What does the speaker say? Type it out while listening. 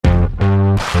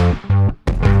Hi,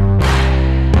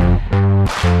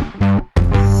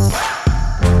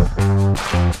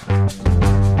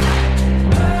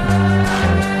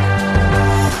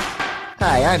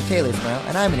 I'm Taylor Smurl,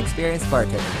 and I'm an experienced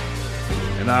bartender.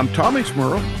 And I'm Tommy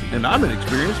Smurl, and I'm an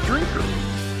experienced drinker.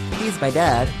 He's my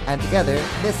dad, and together,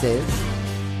 this is...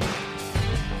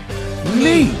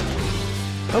 Me!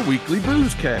 A weekly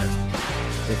booze cast.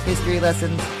 With history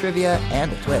lessons, trivia,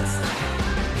 and a twist.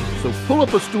 So pull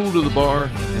up a stool to the bar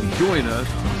and join us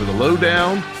for the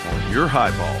lowdown on your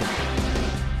highball.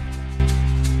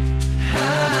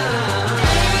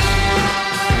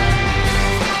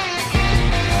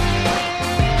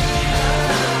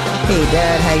 Hey,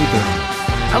 Dad, how you doing?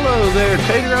 Hello there,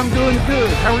 Tater. I'm doing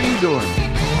good. How are you doing?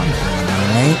 I'm doing all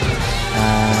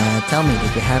right. Tell me,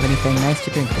 did you have anything nice to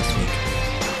drink this week?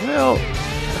 Well,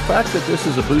 the fact that this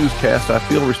is a booze cast, I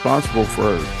feel responsible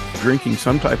for drinking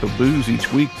some type of booze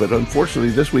each week, but unfortunately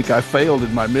this week I failed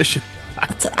in my mission.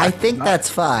 I think that's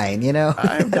fine, you know?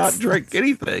 I have not drank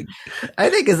anything. I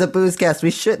think as a booze cast,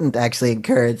 we shouldn't actually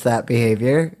encourage that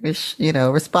behavior.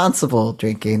 Responsible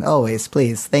drinking, always,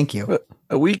 please. Thank you.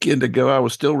 A weekend ago, I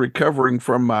was still recovering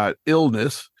from my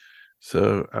illness,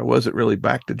 so I wasn't really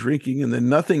back to drinking, and then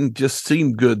nothing just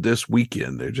seemed good this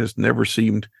weekend. There just never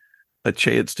seemed a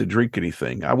chance to drink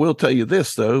anything. I will tell you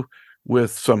this, though, with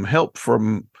some help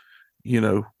from,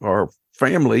 our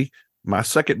family, my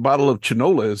second bottle of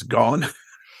Chinola is gone.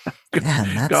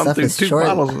 Man, that gone stuff through is two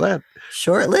bottles of that.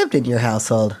 Short-lived in your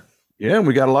household. Yeah, and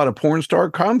we got a lot of porn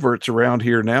star converts around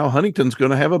here now. Huntington's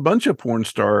going to have a bunch of porn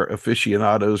star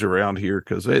aficionados around here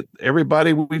because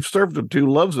everybody we've served them to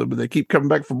loves them, and they keep coming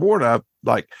back for more. And I'm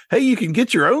like, hey, you can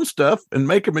get your own stuff and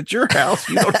make them at your house.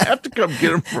 You don't have to come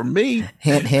get them from me.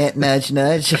 Hint, hint, nudge,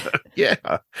 nudge. Yeah,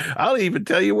 I'll even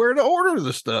tell you where to order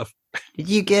the stuff. Did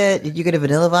you get a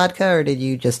vanilla vodka, or did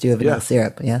you just do a vanilla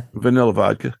syrup? Yeah, vanilla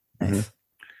vodka, nice.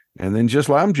 And then just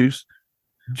lime juice.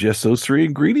 Just those three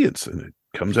ingredients, and it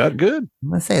comes out good. I'm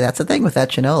gonna say that's the thing with that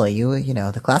Chinola.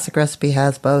 The classic recipe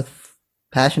has both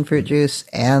passion fruit juice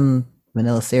and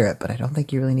vanilla syrup, but I don't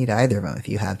think you really need either of them if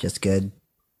you have just good.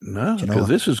 No, because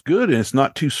this is good and it's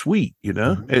not too sweet.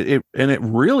 Mm-hmm. It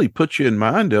really puts you in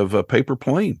mind of a Paper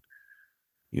Plane.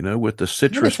 With the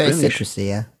citrus very finish. Citrusy,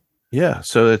 yeah. Yeah,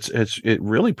 so it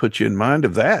really puts you in mind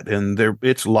of that, and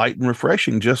it's light and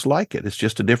refreshing, just like it. It's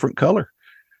just a different color.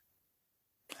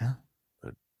 Yeah.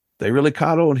 But they really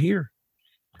caught on here.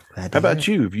 How about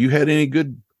you? Have you had any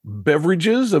good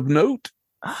beverages of note?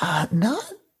 No.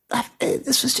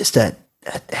 This was just a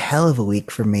hell of a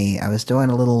week for me. I was doing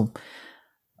a little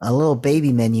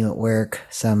baby menu at work.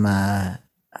 Some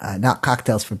not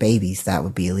cocktails for babies, that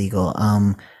would be illegal.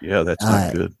 Yeah, that's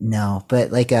not good. No,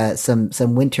 but like some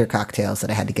winter cocktails that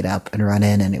I had to get up and run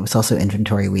in, and it was also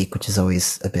inventory week, which is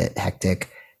always a bit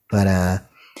hectic. But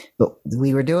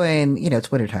we were doing,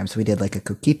 it's wintertime, so we did like a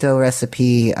coquito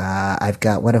recipe. I've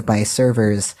got one of my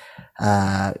servers.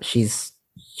 She's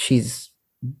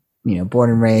born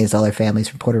and raised, all her family's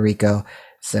from Puerto Rico,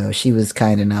 so she was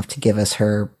kind enough to give us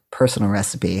her personal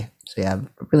recipe. So yeah,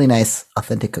 a really nice,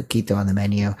 authentic coquito on the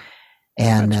menu.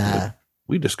 And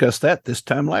we discussed that this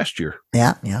time last year.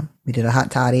 Yeah. We did a hot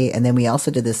toddy, and then we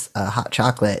also did this hot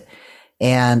chocolate.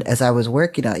 And as I was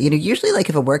working on, usually like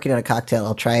if I'm working on a cocktail,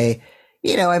 I'll try,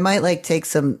 I might like take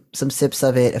some sips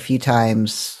of it a few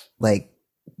times. Like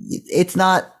it's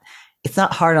not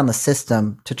hard on the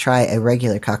system to try a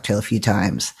regular cocktail a few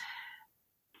times.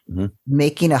 Mm-hmm.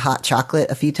 Making a hot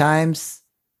chocolate a few times,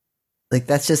 like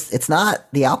it's not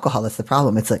the alcohol that's the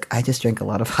problem. It's like, I just drink a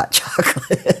lot of hot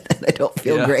chocolate and I don't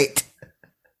feel great.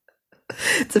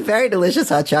 It's a very delicious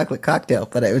hot chocolate cocktail,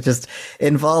 but it just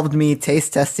involved me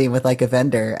taste testing with like a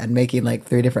vendor and making like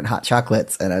 3 different hot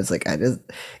chocolates. And I was like, the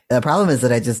problem is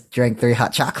that I just drank 3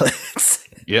 hot chocolates.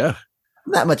 Yeah.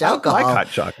 Not much alcohol. I like hot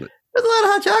chocolate. There's a lot of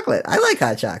hot chocolate. I like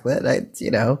hot chocolate.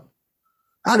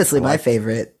 Honestly, my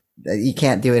favorite, you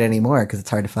can't do it anymore because it's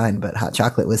hard to find, but hot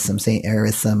chocolate with some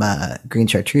green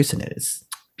chartreuse in it is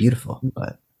beautiful.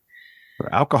 But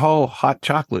for alcohol, hot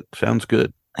chocolate sounds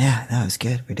good. Yeah, that was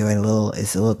good. We're doing a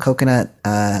little coconut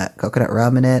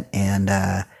rum in it,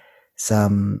 and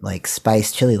some like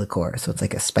spiced chili liqueur. So it's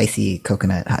like a spicy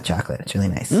coconut hot chocolate. It's really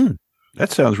nice.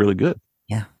 That sounds really good.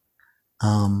 Yeah.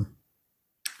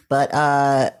 But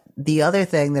the other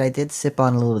thing that I did sip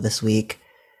on a little this week,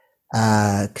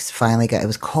 because finally it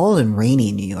was cold and rainy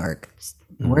in New York.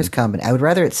 Worst company. I would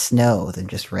rather it snow than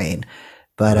just rain.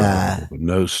 But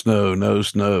no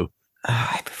snow.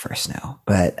 I prefer snow.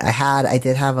 But I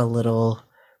did have a little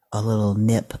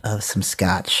nip of some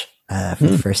scotch for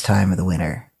the first time of the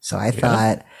winter. So I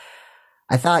thought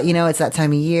I thought, it's that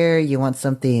time of year. You want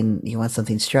something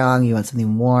strong. You want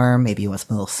something warm. Maybe you want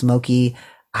something a little smoky.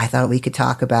 I thought we could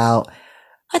talk about,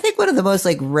 I think one of the most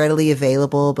like readily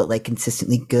available, but like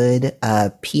consistently good,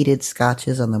 peated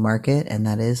scotches on the market. And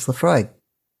that is Laphroaig.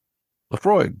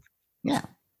 Laphroaig. Yeah.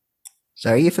 So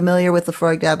are you familiar with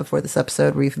Laphroaig, Dad, before this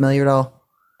episode? Were you familiar at all?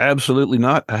 Absolutely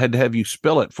not. I had to have you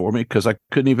spell it for me because I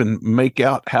couldn't even make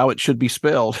out how it should be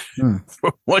spelled Hmm.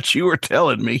 from what you were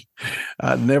telling me.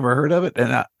 I'd never heard of it.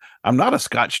 And I'm not a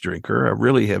scotch drinker. I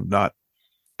really have not.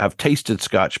 I've tasted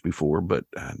scotch before, but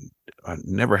it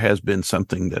never has been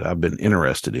something that I've been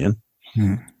interested in.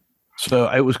 Hmm. So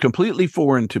it was completely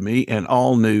foreign to me and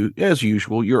all new. As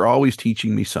usual, you're always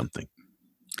teaching me something.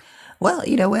 Well,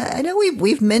 I know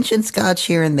we've mentioned scotch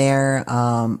here and there.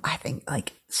 I think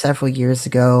like several years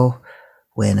ago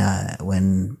when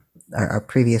our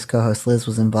previous co-host Liz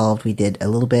was involved, we did a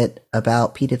little bit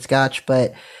about peated scotch,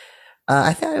 but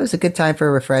I thought it was a good time for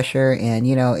a refresher. And,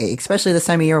 especially this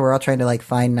time of year, we're all trying to like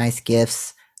find nice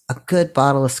gifts. A good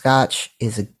bottle of scotch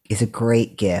is a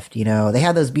great gift. They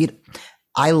have those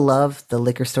I love the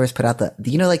liquor stores put out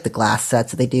like the glass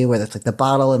sets that they do where there's like the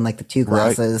bottle and like the two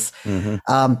glasses. Right.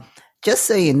 Mm-hmm. Just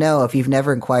so you know, if you've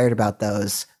never inquired about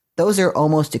those are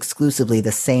almost exclusively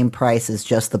the same price as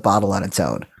just the bottle on its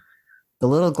own. The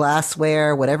little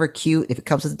glassware, whatever cute, if it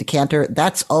comes with a decanter,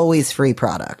 that's always free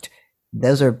product.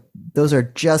 Those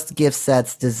are just gift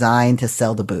sets designed to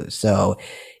sell the booze. So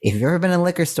if you've ever been in a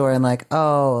liquor store and like,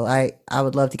 oh, I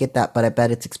would love to get that, but I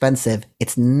bet it's expensive.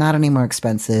 It's not any more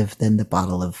expensive than the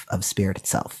bottle of spirit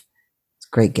itself. It's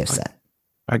a great gift set.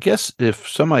 I guess if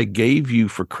somebody gave you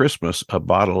for Christmas a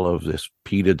bottle of this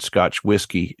peated Scotch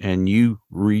whiskey and you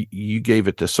gave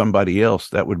it to somebody else,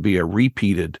 that would be a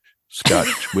repeated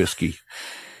Scotch whiskey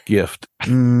gift.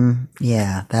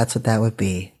 Yeah, that's what that would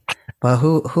be. But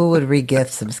who would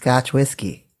re-gift some Scotch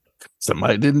whiskey?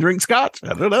 Somebody didn't drink Scotch.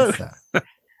 I don't know.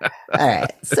 All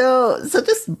right. So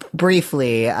just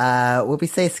briefly, when we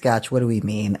say Scotch, what do we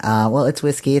mean? Well, it's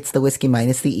whiskey. It's the whiskey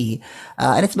minus the E,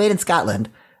 and it's made in Scotland.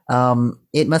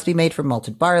 It must be made from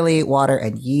malted barley, water,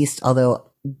 and yeast,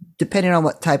 although depending on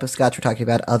what type of scotch we're talking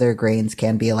about, other grains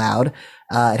can be allowed.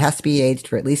 It has to be aged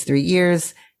for at least 3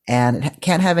 years, and it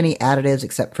can't have any additives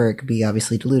except for it could be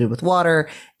obviously diluted with water,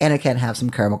 and it can have some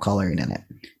caramel coloring in it.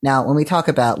 Now, when we talk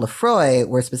about Laphroaig,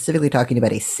 we're specifically talking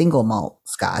about a single malt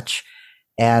scotch,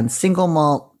 and single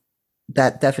malt,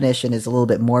 that definition is a little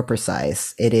bit more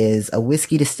precise. It is a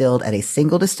whiskey distilled at a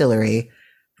single distillery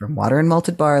from water and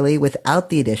malted barley without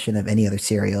the addition of any other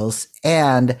cereals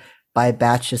and by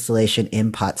batch distillation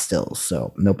in pot stills.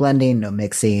 So no blending, no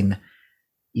mixing.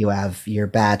 You have your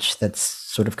batch that's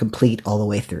sort of complete all the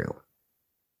way through.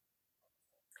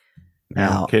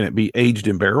 Now, can it be aged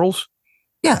in barrels?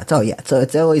 Yeah. So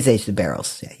it's always aged in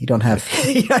barrels. Yeah. You don't have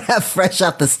fresh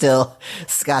off the still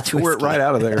scotch whiskey. Pour it right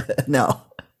out of there. No.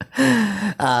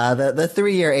 The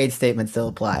 3-year age statement still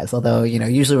applies. Although,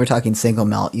 usually we're talking single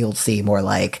malt, you'll see more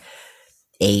like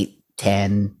 8,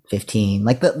 10, 15.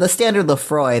 Like the standard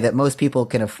Laphroaig that most people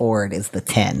can afford is the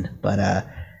 10, but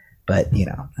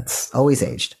that's always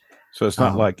aged. So it's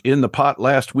not like in the pot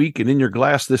last week and in your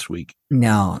glass this week.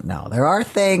 No. There are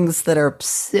things that are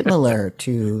similar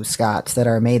to scotch that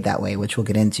are made that way, which we'll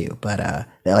get into, but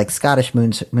like Scottish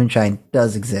moonshine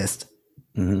does exist.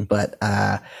 Mm-hmm. But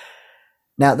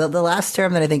now, the last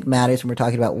term that I think matters when we're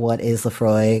talking about what is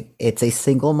Laphroaig, it's a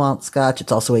single malt scotch.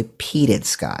 It's also a peated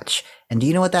scotch. And do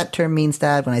you know what that term means,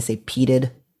 Dad, when I say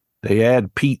peated? They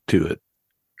add peat to it.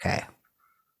 Okay.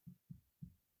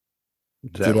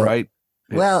 Is that right?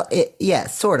 Well, yeah,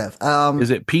 sort of. Is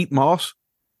it peat moss?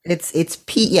 It's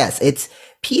peat. Yes,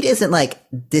 peat isn't like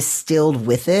distilled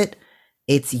with it.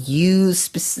 It's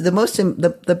used,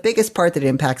 the biggest part that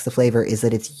impacts the flavor is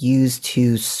that it's used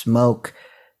to smoke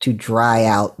to dry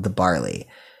out the barley.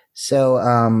 So,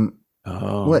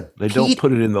 they don't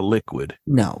put it in the liquid.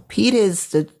 No, peat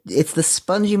it's the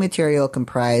spongy material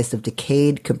comprised of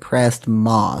decayed compressed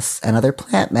moss and other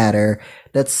plant matter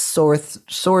that's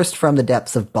sourced from the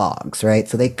depths of bogs, right?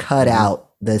 So they cut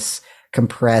out this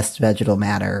compressed vegetal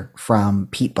matter from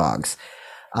peat bogs.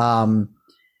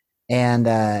 And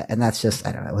that's just,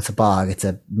 I don't know, it's a bog. It's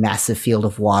a massive field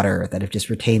of water that have just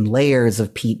retained layers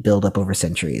of peat buildup over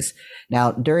centuries.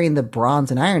 Now, during the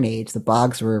Bronze and Iron Age, the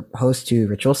bogs were host to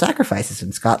ritual sacrifices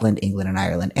in Scotland, England, and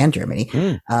Ireland, and Germany.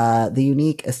 The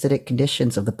unique acidic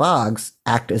conditions of the bogs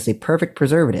act as a perfect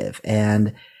preservative.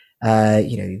 And,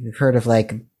 you've heard of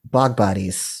like bog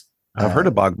bodies. I've heard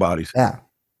of bog bodies. Yeah.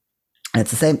 And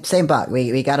it's the same bog.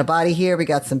 We got a body here. We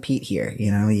got some peat here.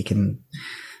 You can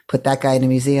put that guy in a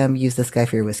museum, use this guy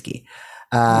for your whiskey.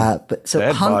 But so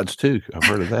bad bods too. I've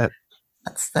heard of that.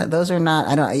 Those are not.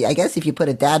 I don't. I guess if you put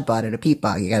a dad bod in a peat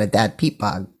bog, you got a dad peat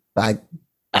bog. Bod.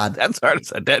 That's hard to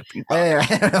say. Dad peat bog. I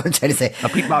don't know what I'm trying to say. A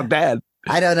peat bog dad.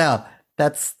 I don't know.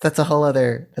 That's a whole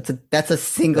other. That's a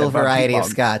single Dad bod peat variety of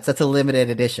bog. Scots. That's a limited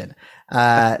edition.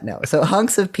 No. So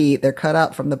hunks of peat, they're cut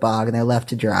out from the bog and they're left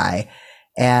to dry,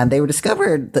 and they were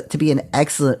discovered to be an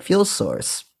excellent fuel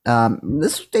source.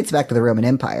 This dates back to the Roman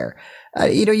Empire.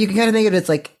 You can kind of think of it as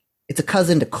like it's a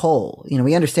cousin to coal.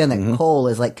 We understand that coal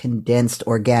is like condensed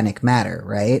organic matter,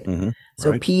 right?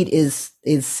 So Right. peat is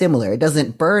similar. It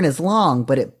doesn't burn as long,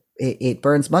 but it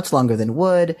burns much longer than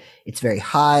wood. It's very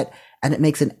hot, and it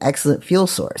makes an excellent fuel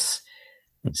source.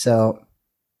 So,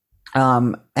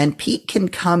 and peat can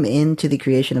come into the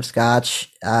creation of Scotch.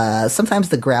 Sometimes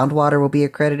the groundwater will be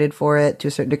accredited for it to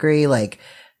a certain degree, like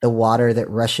the water that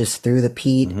rushes through the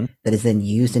peat that is then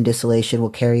used in distillation will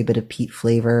carry a bit of peat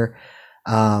flavor.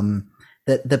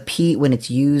 The peat, when it's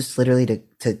used literally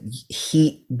to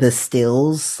heat the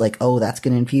stills, like, oh, that's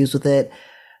going to infuse with it.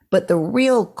 But the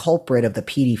real culprit of the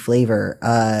peaty flavor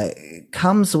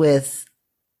comes with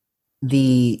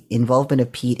the involvement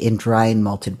of peat in dry and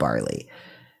malted barley.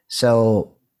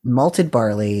 So malted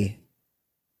barley,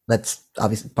 that's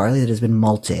obviously barley that has been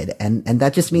malted. And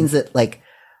that just means that like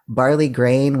barley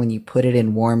grain, when you put it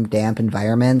in warm, damp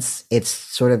environments, it's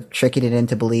sort of tricking it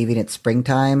into believing it's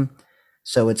springtime.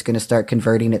 So it's going to start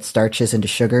converting its starches into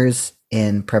sugars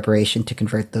in preparation to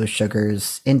convert those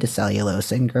sugars into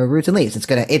cellulose and grow roots and leaves.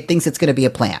 It thinks it's going to be a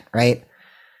plant, right?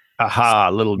 Aha,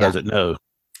 little does it know.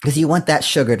 Because you want that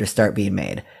sugar to start being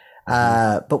made.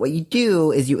 But what you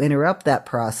do is you interrupt that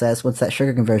process once that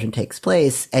sugar conversion takes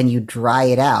place, and you dry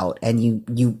it out, and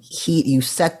you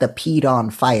set the peat on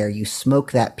fire. You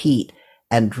smoke that peat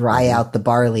and dry out the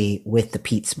barley with the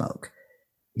peat smoke.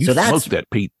 You smoke that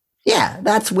peat. Yeah,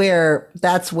 that's where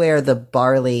the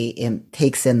barley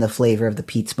takes in the flavor of the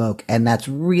peat smoke, and that's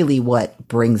really what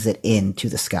brings it into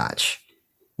the Scotch.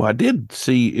 Well, I did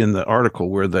see in the article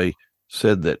where they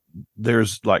said that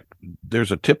there's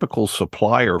a typical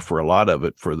supplier for a lot of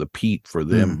it for the peat for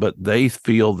them, but they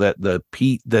feel that the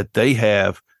peat that they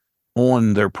have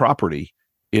on their property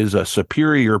is a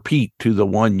superior peat to the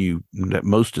one that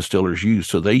most distillers use.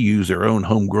 So they use their own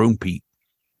homegrown peat.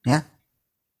 Yeah.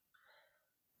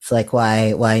 It's like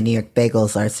why New York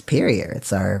bagels are superior.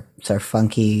 It's our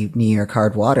funky New York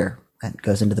hard water that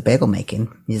goes into the bagel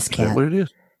making. You just can't. Is that what it is?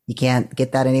 You can't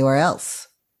get that anywhere else.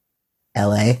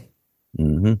 L.A.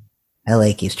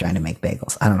 LA keeps trying to make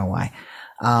bagels. I don't know why.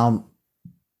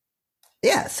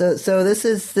 Yeah. So this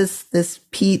is this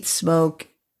peat smoke.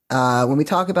 When we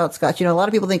talk about Scotch, a lot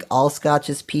of people think all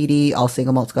Scotch is peaty, all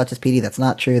single malt Scotch is peaty. That's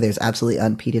not true. There's absolutely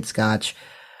unpeated Scotch.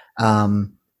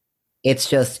 It's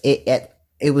just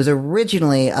it was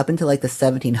originally up until like the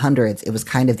 1700s. It was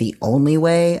kind of the only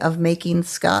way of making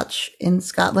Scotch in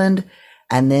Scotland.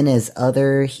 And then as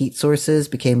other heat sources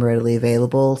became readily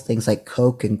available, things like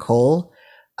coke and coal,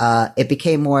 it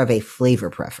became more of a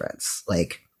flavor preference.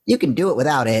 Like you can do it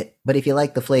without it, but if you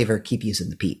like the flavor, keep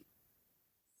using the peat.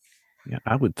 Yeah,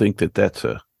 I would think that's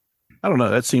I don't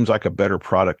know, that seems like a better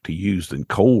product to use than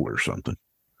coal or something.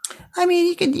 I mean,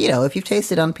 you can, if you've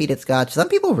tasted unpeated Scotch, some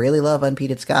people really love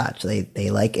unpeated Scotch. They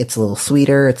like, it's a little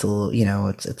sweeter. It's a little,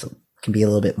 can be a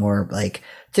little bit more like,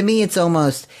 to me, it's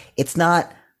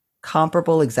not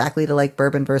comparable exactly to like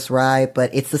bourbon versus rye,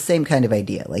 but it's the same kind of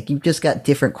idea. Like you've just got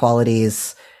different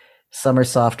qualities. Some are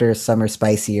softer, some are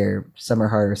spicier, some are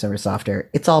harder, some are softer.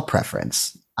 It's all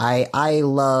preference. I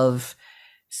love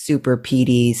super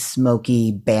peaty,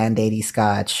 smoky, band-aidy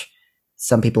Scotch.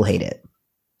 Some people hate it.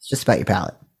 It's just about your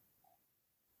palate.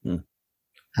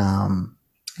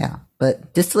 Yeah,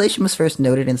 but distillation was first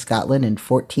noted in Scotland in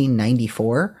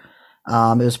 1494. It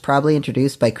was probably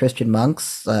introduced by Christian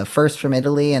monks, first from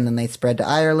Italy, and then they spread to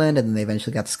Ireland, and then they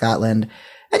eventually got to Scotland.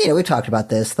 And, we talked about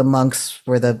this. The monks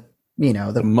were the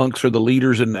monks are the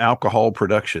leaders in alcohol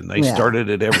production. They started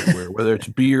it everywhere, whether it's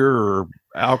beer or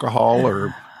alcohol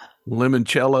or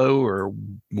limoncello or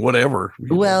whatever.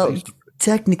 Well,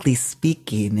 technically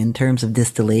speaking, in terms of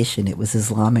distillation, it was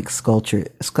Islamic scholars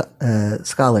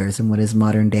in what is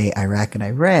modern day Iraq and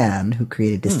Iran who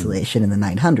created distillation in the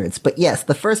 900s. But yes,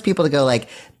 the first people to go like,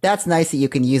 that's nice that you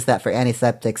can use that for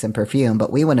antiseptics and perfume,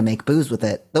 but we want to make booze with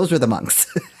it. Those were the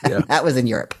monks. Yeah. That was in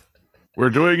Europe. We're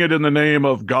doing it in the name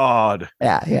of God.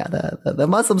 Yeah. The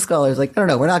Muslim scholars like,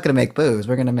 no, we're not going to make booze.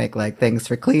 We're going to make like things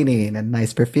for cleaning and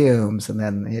nice perfumes. And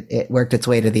then it worked its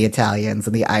way to the Italians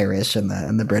and the Irish and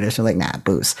the British are like, nah,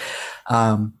 booze.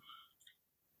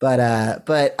 But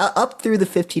up through the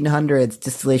 1500s,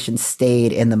 distillation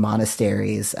stayed in the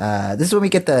monasteries. This is when we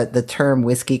get the term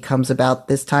whiskey comes about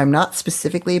this time, not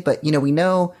specifically, but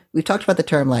we've talked about the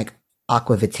term like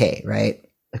aqua vitae, right?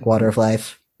 Like water of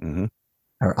life Mm-hmm.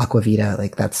 or aqua vita.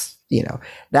 Like that's,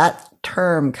 that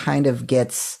term kind of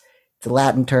gets, it's a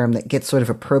Latin term that gets sort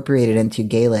of appropriated into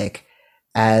Gaelic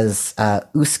as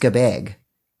uska beg,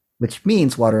 which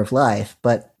means water of life,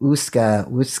 but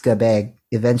uska beg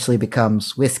eventually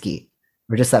becomes whiskey.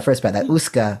 Or just that first part, that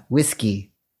uska,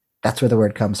 whiskey, that's where the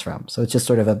word comes from. So it's just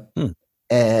sort of uh,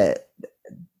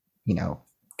 you know,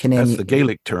 That's the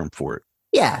Gaelic term for it.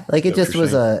 yeah, like it just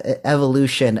was saying? a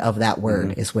evolution of that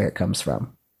word is where it comes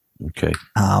from. Okay.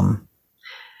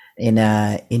 In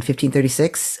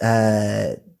 1536,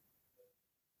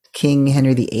 King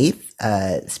Henry VIII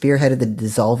spearheaded the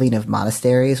dissolving of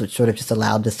monasteries, which sort of just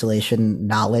allowed distillation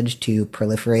knowledge to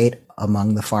proliferate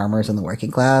among the farmers and the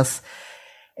working class,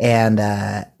 and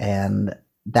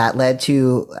that led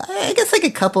to, I guess, like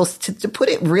a couple, to put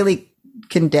it really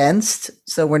condensed,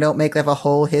 so we don't make like a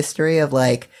whole history of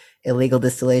like illegal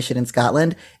distillation in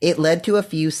Scotland. It led to a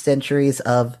few centuries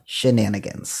of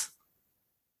shenanigans.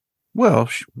 Well,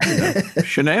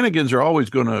 shenanigans are always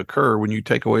going to occur when you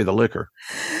take away the liquor.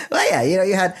 Well, yeah,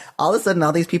 you had all of a sudden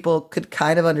all these people could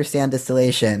kind of understand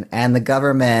distillation, and the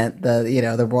government,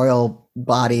 the royal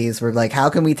bodies were like, how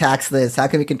can we tax this? How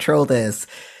can we control this?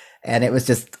 And it was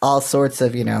just all sorts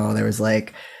of, there was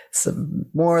like some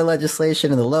more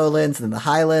legislation in the lowlands and in the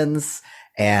highlands,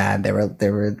 and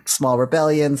there were small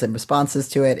rebellions and responses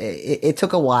to it. It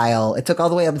took a while. It took all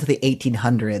the way up into the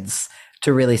 1800s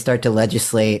to really start to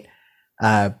legislate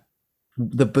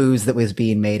the booze that was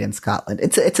being made in Scotland.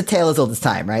 It's a tale as old as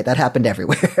time, right? That happened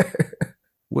everywhere.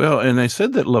 Well, and they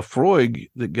said that Laphroaig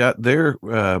that got there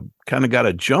kind of got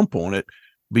a jump on it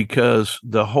because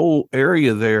the whole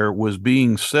area there was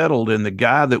being settled, and the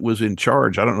guy that was in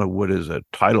charge, I don't know what his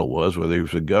title was, whether he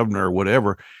was a governor or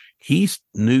whatever, he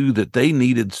knew that they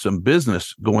needed some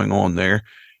business going on there,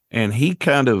 and he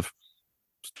kind of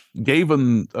gave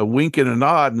them a wink and a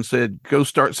nod and said, go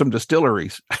start some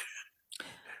distilleries.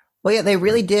 Well, yeah, they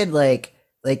really did. Like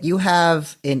you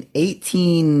have in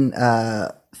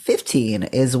 1815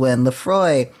 is when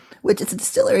Laphroaig, which is a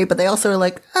distillery, but they also are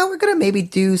like, oh, we're going to maybe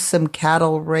do some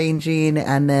cattle ranging,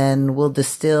 and then we'll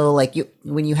distill. Like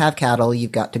when you have cattle,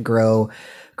 you've got to grow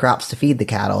crops to feed the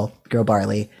cattle, grow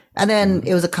barley. And then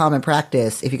it was a common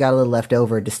practice, if you got a little left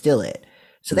over, distill it.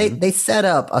 So they set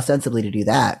up ostensibly to do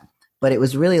that. But it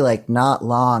was really like not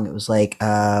long. It was like,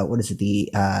 what is it? The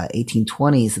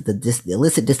 1820s that the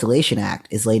Illicit Distillation Act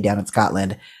is laid down in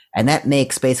Scotland. And that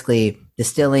makes basically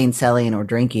distilling, selling, or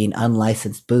drinking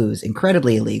unlicensed booze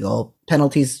incredibly illegal.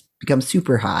 Penalties become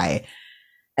super high.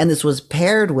 And this was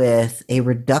paired with a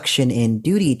reduction in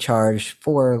duty charge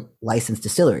for licensed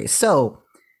distilleries. So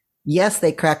yes,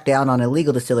 they cracked down on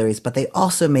illegal distilleries, but they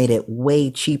also made it way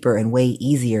cheaper and way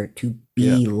easier to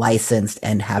be licensed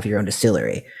and have your own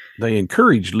distillery. They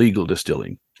encouraged legal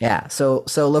distilling. Yeah. So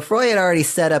Laphroaig had already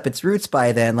set up its roots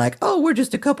by then, like, oh, we're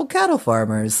just a couple cattle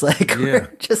farmers. Like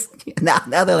we're just now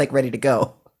they're like ready to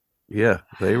go. Yeah,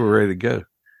 they were ready to go.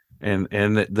 And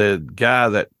the guy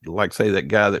that, like say that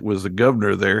guy that was the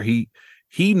governor there, he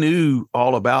knew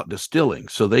all about distilling,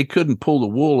 so they couldn't pull the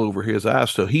wool over his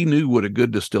eyes. So he knew what a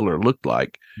good distiller looked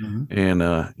like. And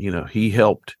he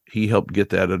helped get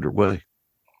that underway.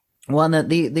 Well, and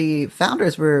the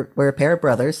founders were a pair of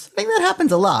brothers. I think that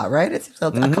happens a lot, right? It's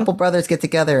a couple brothers get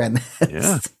together and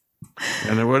and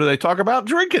then what do they talk about?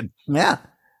 Drinking. Yeah.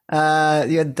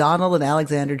 You had Donald and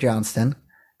Alexander Johnston.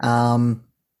 And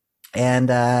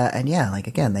yeah, like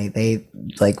again, they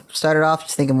like started off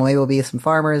just thinking, well, maybe we'll be some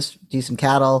farmers, do some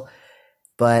cattle.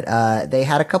 But they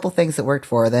had a couple things that worked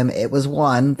for them. It was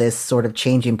one, this sort of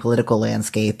changing political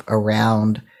landscape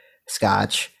around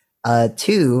Scotch.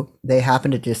 Two, they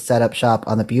happened to just set up shop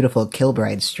on the beautiful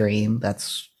Kilbride stream.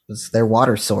 Was their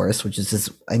water source, which is this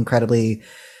incredibly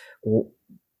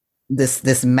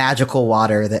this magical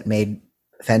water that made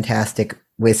fantastic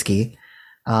whiskey.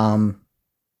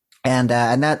 And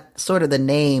that sort of the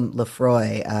name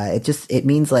Laphroaig, it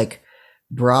means like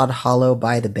broad hollow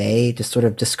by the bay, just sort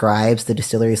of describes the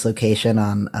distillery's location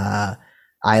on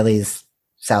Isley's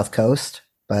south coast.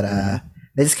 But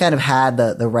they just kind of had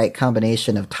the right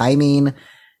combination of timing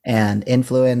and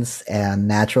influence and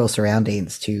natural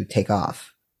surroundings to take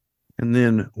off. And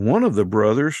then one of the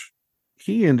brothers,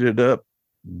 he ended up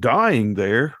dying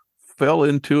there, fell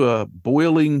into a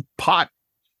boiling pot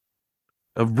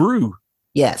of brew.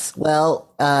 Yes.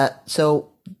 Well,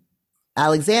 so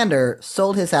Alexander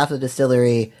sold his half of the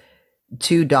distillery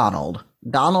to Donald.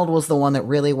 Donald was the one that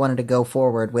really wanted to go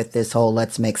forward with this whole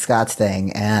let's make Scotch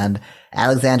thing. And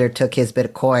Alexander took his bit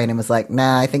of coin and was like,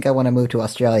 nah, I think I want to move to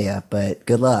Australia, but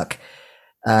good luck.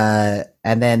 And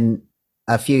then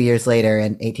a few years later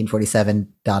in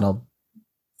 1847, Donald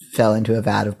fell into a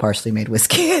vat of partially made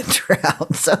whiskey and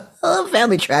drowned. So a little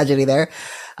family tragedy there.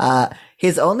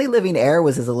 His only living heir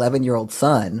was his 11-year-old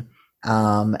son.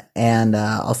 And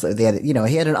also they had,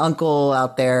 he had an uncle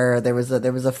out there. There was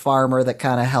a farmer that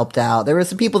kind of helped out. There were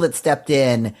some people that stepped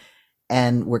in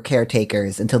and were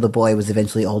caretakers until the boy was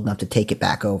eventually old enough to take it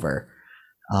back over.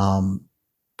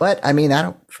 But I mean,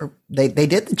 they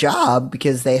did the job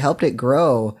because they helped it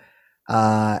grow,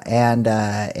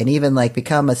 and even like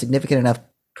become a significant enough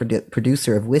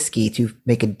producer of whiskey to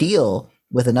make a deal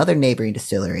with another neighboring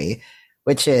distillery,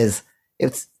 which is,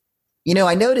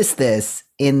 I noticed this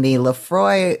in the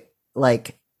Laphroaig,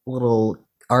 like, little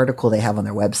article they have on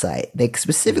their website. They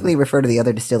specifically refer to the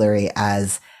other distillery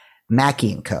as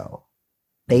Mackie & Co.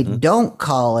 They don't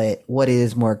call it what it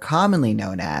is more commonly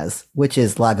known as, which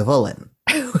is Lagavulin,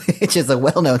 which is a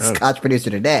well-known Scotch producer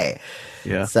today.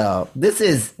 Yeah. So this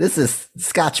is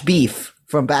Scotch beef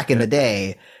from back in the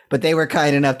day, but they were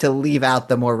kind enough to leave out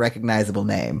the more recognizable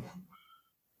name.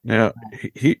 Now,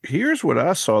 here's what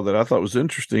I saw that I thought was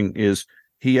interesting is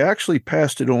he actually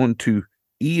passed it on to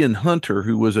Ian Hunter,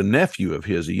 who was a nephew of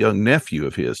his, a young nephew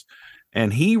of his,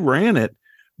 and he ran it,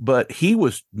 but he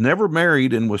was never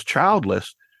married and was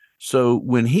childless. So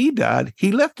when he died,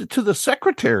 he left it to the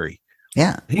secretary.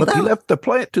 Yeah. He left the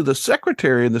plant to the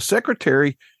secretary, and the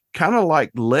secretary kind of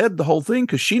like led the whole thing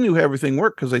because she knew how everything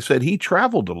worked because they said he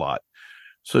traveled a lot.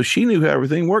 So she knew how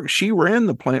everything worked. She ran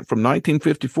the plant from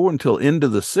 1954 until into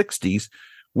the 60s,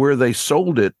 where they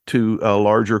sold it to a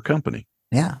larger company.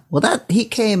 Yeah. Well,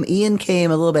 Ian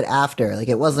came a little bit after. Like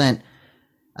it wasn't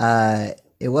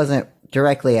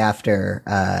directly after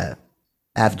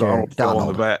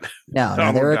Donald. No,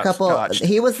 there were a couple. Scotched.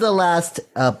 He was the last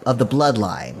of the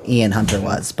bloodline. Ian Hunter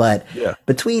was, but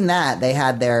between that, they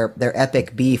had their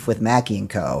epic beef with Mackie &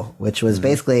 Co., which was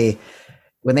basically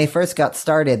when they first got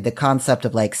started. The concept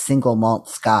of like single malt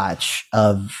Scotch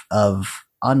of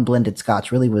unblended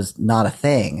Scotch really was not a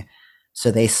thing,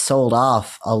 so they sold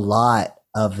off a lot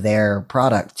of their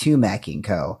product to Mackie &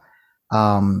 Co.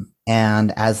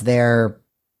 And as their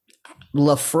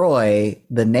Laphroaig,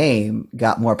 the name,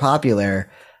 got more popular,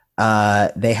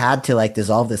 they had to like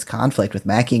dissolve this conflict with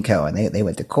Mackie & Co. And they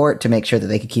went to court to make sure that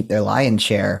they could keep their lion's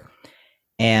share.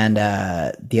 And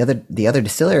the other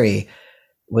distillery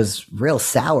was real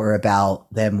sour about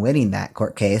them winning that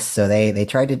court case. So they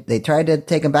tried to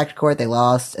take them back to court. They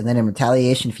lost, and then in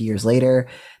retaliation, a few years later,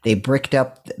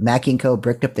 Mackie & Co.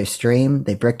 bricked up their stream.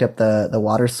 They bricked up the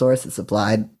water source that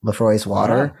supplied Laphroaig's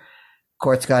water. Wow.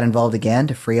 Courts got involved again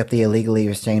to free up the illegally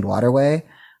restrained waterway.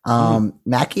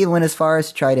 Mackie went as far as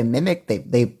to try to mimic.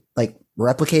 They like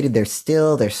replicated their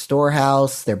still, their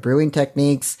storehouse, their brewing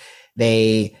techniques.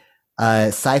 They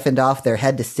siphoned off their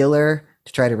head distiller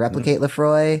to try to replicate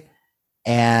Laphroaig,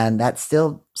 and that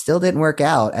still didn't work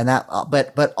out. And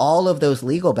but all of those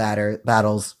legal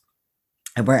battles,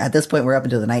 and we're at this point, we're up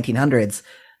into the 1900s.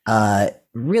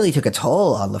 Really took a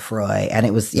toll on Laphroaig, and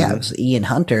it was Ian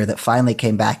Hunter that finally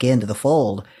came back into the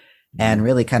fold and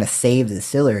really kind of saved the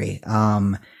distillery.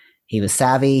 He was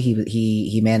savvy.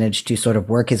 He managed to sort of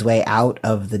work his way out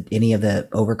of any of the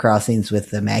overcrossings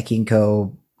with the Mackie &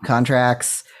 Co.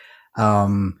 contracts.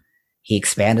 He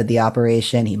expanded the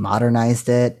operation. He modernized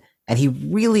it, and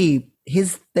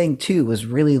his thing too was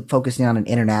really focusing on an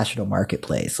international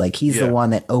marketplace. Like he's the one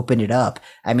that opened it up.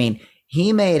 I mean,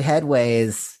 he made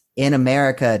headways in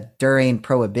America during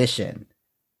Prohibition,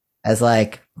 as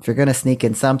like, if you're going to sneak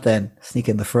in something, sneak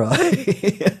in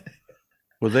Laphroaig.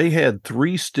 Well, they had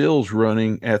 3 stills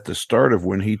running at the start of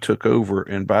when he took over,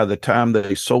 and by the time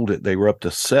they sold it, they were up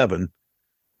to 7,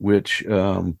 which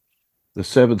the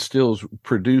 7 stills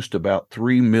produced about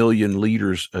 3 million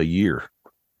liters a year.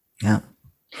 Yeah.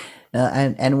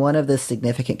 And one of the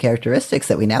significant characteristics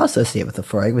that we now associate with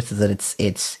Laphroaig, which is that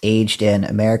it's aged in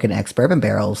American ex-bourbon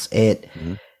barrels.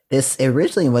 This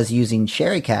originally was using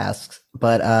sherry casks,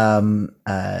 but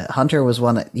Hunter was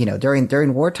one that,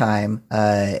 during wartime,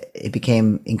 it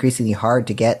became increasingly hard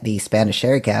to get the Spanish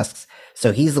sherry casks.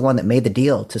 So he's the one that made the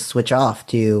deal to switch off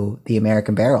to the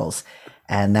American barrels,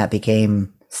 and that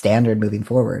became standard moving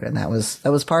forward. And that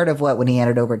was part of what, when he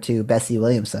handed over to Bessie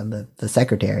Williamson, the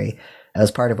secretary, that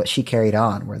was part of what she carried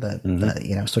on, were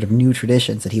the sort of new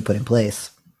traditions that he put in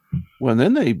place. Well, and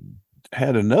then they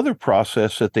had another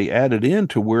process that they added in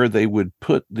to where they would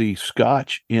put the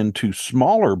Scotch into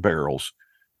smaller barrels,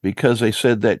 because they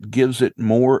said that gives it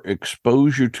more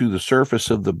exposure to the surface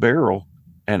of the barrel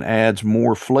and adds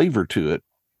more flavor to it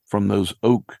from those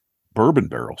oak bourbon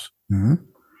barrels.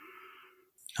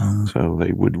 So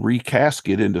they would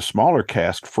recask it into smaller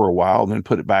casks for a while and then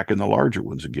put it back in the larger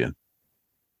ones again.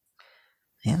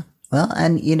 Yeah. Well,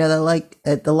 and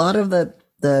a lot of the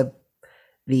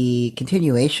the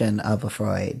continuation of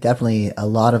Laphroaig, definitely a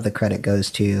lot of the credit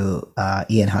goes to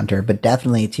Ian Hunter, but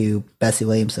definitely to Bessie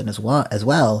Williamson as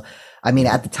well. I mean,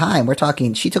 at the time, we're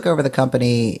talking, she took over the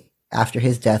company after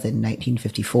his death in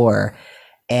 1954,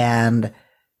 and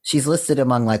she's listed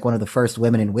among like one of the first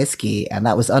women in whiskey, and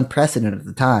that was unprecedented at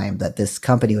the time that this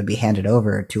company would be handed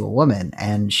over to a woman.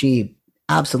 And she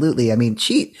absolutely, I mean,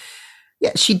 she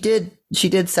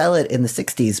did sell it in the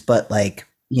 60s, but like,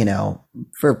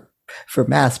 for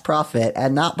mass profit,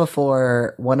 and not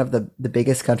before one of the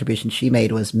biggest contributions she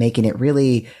made was making it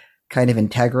really kind of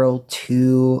integral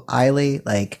to Islay.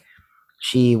 Like,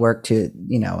 she worked to,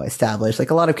 establish like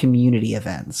a lot of community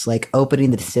events, like opening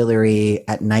the distillery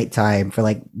at nighttime for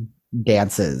like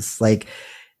dances, like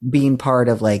being part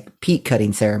of like peat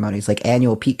cutting ceremonies, like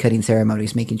annual peat cutting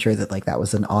ceremonies, making sure that like that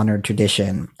was an honored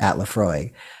tradition at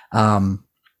Laphroaig.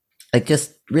 Like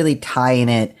just really tying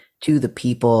it to the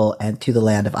people and to the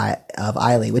land of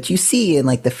Islay, which you see in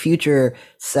like the future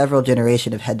several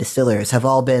generation of head distillers have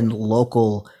all been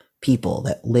local people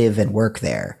that live and work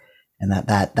there. And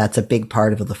that's a big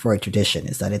part of the Laphroaig tradition,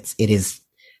 is that it is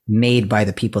made by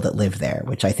the people that live there,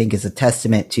 which I think is a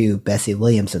testament to Bessie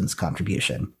Williamson's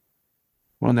contribution.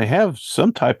 Well, they have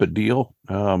some type of deal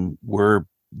where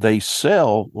they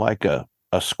sell like a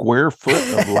square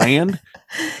foot of land.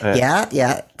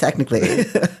 Yeah, technically.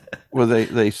 Well,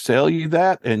 they sell you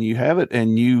that, and you have it,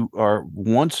 and you are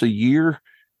once a year.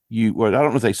 I don't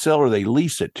know if they sell or they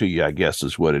lease it to you, I guess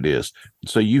is what it is.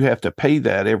 So you have to pay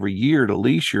that every year to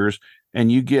lease yours, and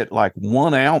you get like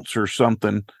 1 ounce or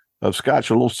something of scotch,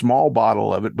 a little small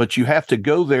bottle of it, but you have to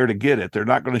go there to get it. They're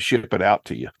not going to ship it out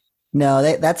to you. No,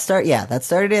 that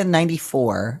started in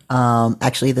 94.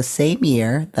 Actually the same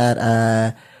year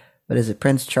that, what is it?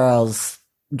 Prince Charles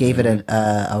gave it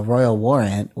a royal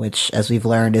warrant, which, as we've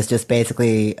learned, is just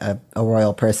basically a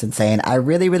royal person saying, I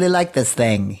really, really like this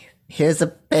thing. Here's a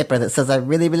paper that says I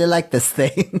really, really like this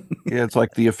thing. Yeah, it's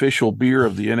like the official beer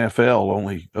of the NFL,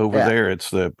 only over there it's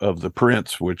the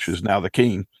prince, which is now the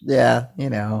king. Yeah,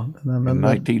 In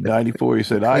 1994, he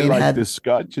said, I like this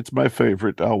scotch. It's my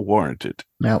favorite. I'll warrant it.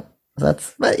 No,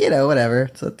 but whatever.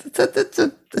 So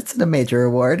it's a major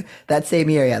award. That same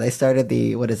year, yeah, they started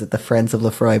the Friends of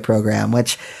Laphroaig program,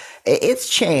 which it's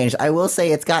changed. I will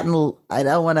say it's gotten. I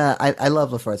don't want to. I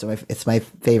love Laphroaig. So it's my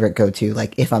favorite go-to.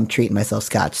 Like if I'm treating myself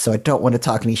scotch, so I don't want to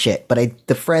talk any shit. But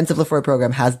the Friends of Laphroaig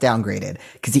program has downgraded,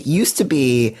 because it used to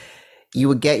be you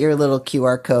would get your little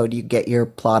QR code, you get your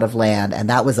plot of land,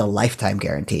 and that was a lifetime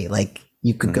guarantee. Like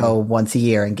you could go once a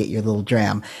year and get your little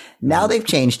dram. Now they've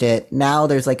changed it. Now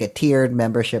there's like a tiered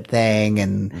membership thing,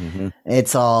 and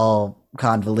it's all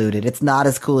convoluted. It's not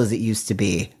as cool as it used to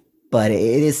be, but it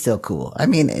is still cool. I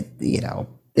mean,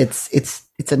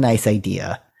 it's a nice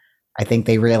idea. I think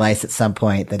they realized at some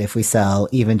point that if we sell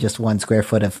even just 1 square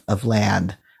foot of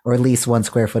land, or at least 1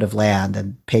 square foot of land,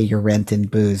 and pay your rent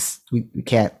and booze, we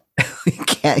can't we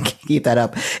can't keep that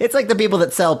up. It's like the people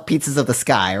that sell pizzas of the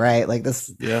sky, right? Like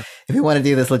this. Yeah. If we want to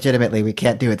do this legitimately, we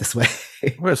can't do it this way.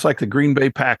 Well, it's like the Green Bay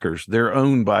Packers. They're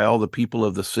owned by all the people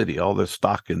of the city, all the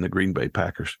stock in the Green Bay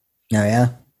Packers. Oh yeah.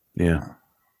 Yeah.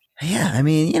 Yeah. I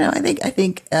mean, I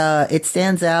think it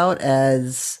stands out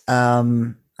as, I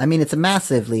mean, it's a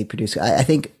massively produced. I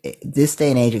think this day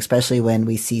and age, especially when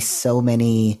we see so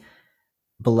many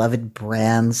beloved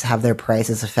brands have their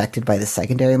prices affected by the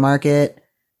secondary market,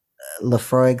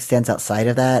 Laphroaig stands outside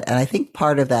of that. And I think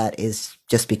part of that is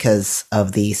just because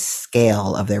of the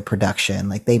scale of their production.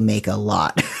 Like they make a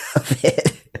lot of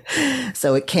it.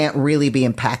 So it can't really be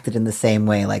impacted in the same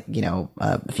way. Like,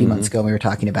 a few months ago we were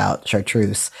talking about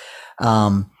chartreuse.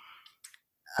 But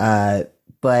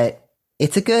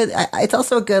it's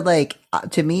also a good, like,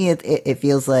 to me, it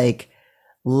feels like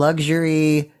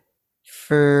luxury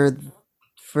for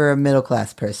a middle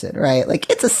class person, right? Like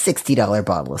it's a $60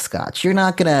 bottle of scotch. You're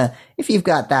not gonna, if you've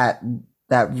got that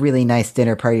really nice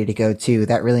dinner party to go to,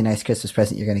 that really nice Christmas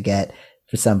present you're gonna get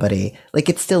for somebody, like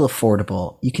it's still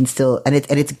affordable. You can still, and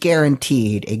it's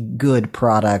guaranteed a good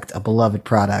product, a beloved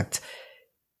product.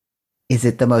 Is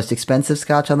it the most expensive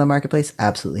scotch on the marketplace?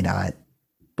 Absolutely not.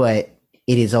 But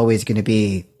it is always going to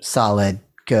be solid,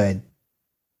 good,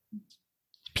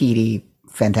 peaty,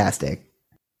 fantastic.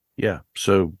 Yeah.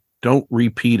 So don't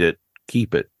repeat it.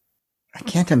 Keep it. I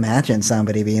can't imagine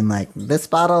somebody being like, this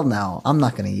bottle? No, I'm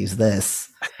not going to use this.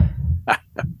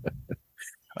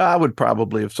 I would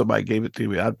probably, if somebody gave it to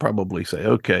me, I'd probably say,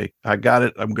 okay, I got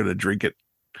it. I'm going to drink it.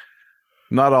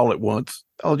 Not all at once.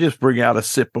 I'll just bring out a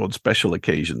sip on special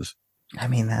occasions. I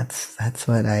mean, that's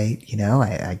what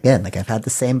again, like I've had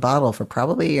the same bottle for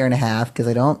probably a year and a half, because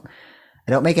I don't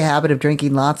make a habit of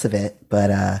drinking lots of it,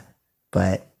 but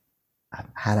I've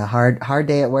had a hard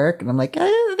day at work, and I'm like,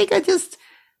 I think I just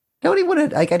don't even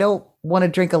want to. Like, I don't want to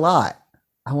drink a lot.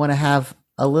 I want to have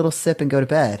a little sip and go to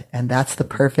bed, and that's the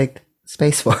perfect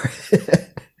space for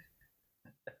it.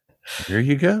 There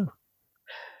you go.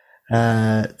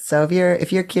 So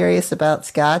if you're curious about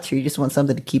scotch or you just want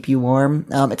something to keep you warm,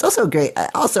 it's also great.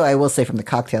 Also, I will say from the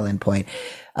cocktail endpoint,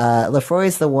 Laphroaig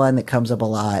is the one that comes up a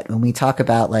lot when we talk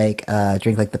about like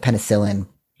drink like the penicillin,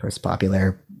 first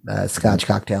popular scotch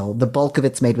cocktail. The bulk of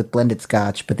it's made with blended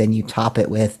scotch, but then you top it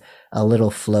with a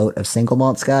little float of single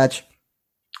malt scotch.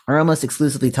 We're almost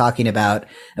exclusively talking about,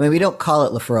 I mean, we don't call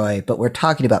it Laphroaig, but we're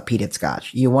talking about peated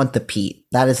scotch. You want the peat.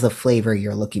 That is the flavor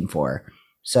you're looking for.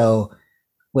 So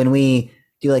when we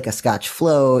do like a scotch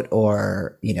float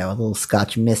or, you know, a little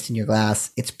scotch mist in your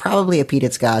glass, it's probably a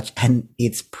peated scotch and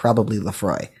it's probably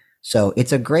Laphroaig. So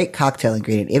it's a great cocktail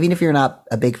ingredient. Even if you're not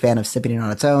a big fan of sipping it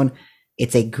on its own,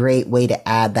 it's a great way to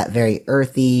add that very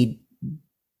earthy,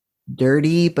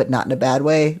 dirty, but not in a bad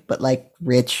way, but like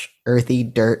rich, earthy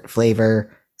dirt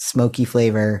flavor, smoky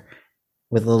flavor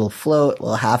with a little float, a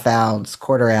little half ounce,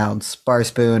 quarter ounce, bar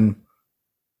spoon.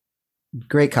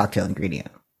 Great cocktail ingredient.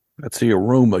 That's the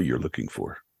aroma you're looking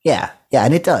for. Yeah. Yeah.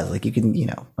 And it does. Like you can, you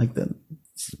know, like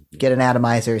get an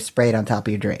atomizer, spray it on top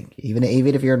of your drink. Even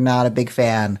if you're not a big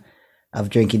fan of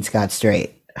drinking scotch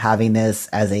straight, having this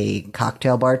as a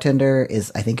cocktail bartender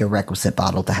is, I think, a requisite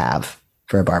bottle to have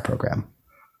for a bar program.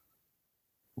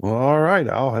 Well, all right.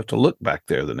 I'll have to look back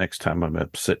there the next time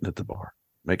I'm sitting at the bar.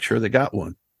 Make sure they got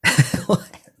one.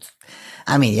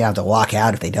 I mean, you have to walk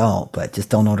out if they don't, but just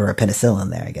don't order a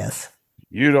penicillin there, I guess.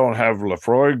 You don't have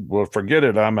Laphroaig? Well, forget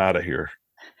it. I'm out of here.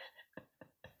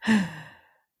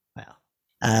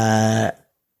 Well,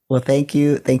 thank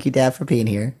you, Dad, for being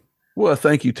here. Well,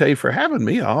 thank you, Tay, for having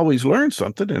me. I always learn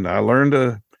something, and I learned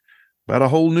about a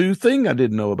whole new thing I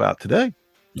didn't know about today.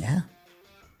 Yeah.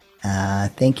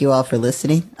 Thank you all for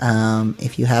listening.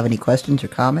 If you have any questions or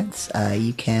comments,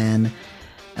 you can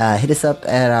hit us up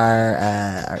at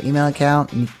our email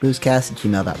account,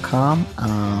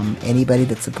 boozecast@gmail.com. Anybody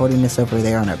that's supporting us over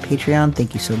there on our Patreon,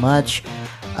 thank you so much.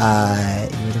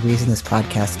 You're the reason this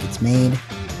podcast gets made.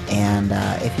 And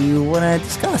if you want to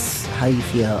discuss how you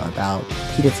feel about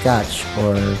peated scotch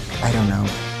or, I don't know,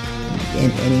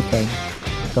 anything,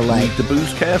 the like. The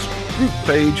Boozecast group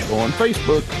page on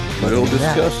Facebook. We'll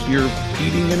discuss your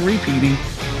peating and repeating.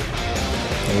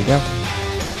 There you go.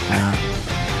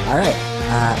 All right.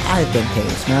 I've been Taylor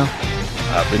Smell.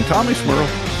 I've been Tommy Smurl.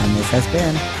 And this has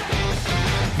been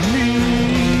me.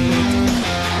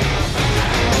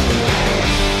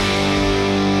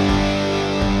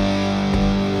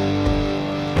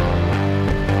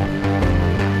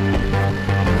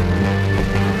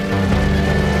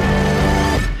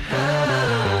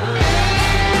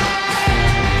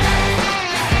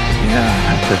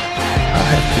 I'll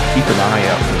have to keep an eye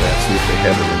out for that, see if they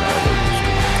have it in our local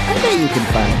store. I bet you can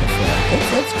find it for it.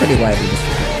 It's pretty widely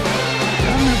distributed.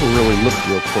 I never really looked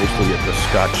real closely at the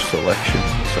scotch selection,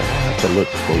 so I'll have to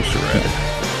look closer at it.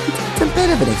 It's a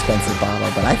bit of an expensive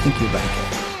bottle, but I think you'd like it.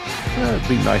 It'd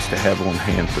be nice to have on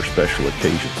hand for special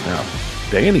occasions. Now,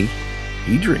 Danny,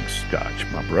 he drinks scotch.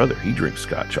 My brother, he drinks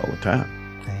scotch all the time.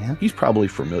 Yeah. He's probably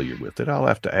familiar with it. I'll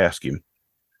have to ask him.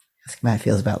 Ask him how he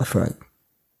feels about Laphroaig.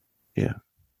 Yeah.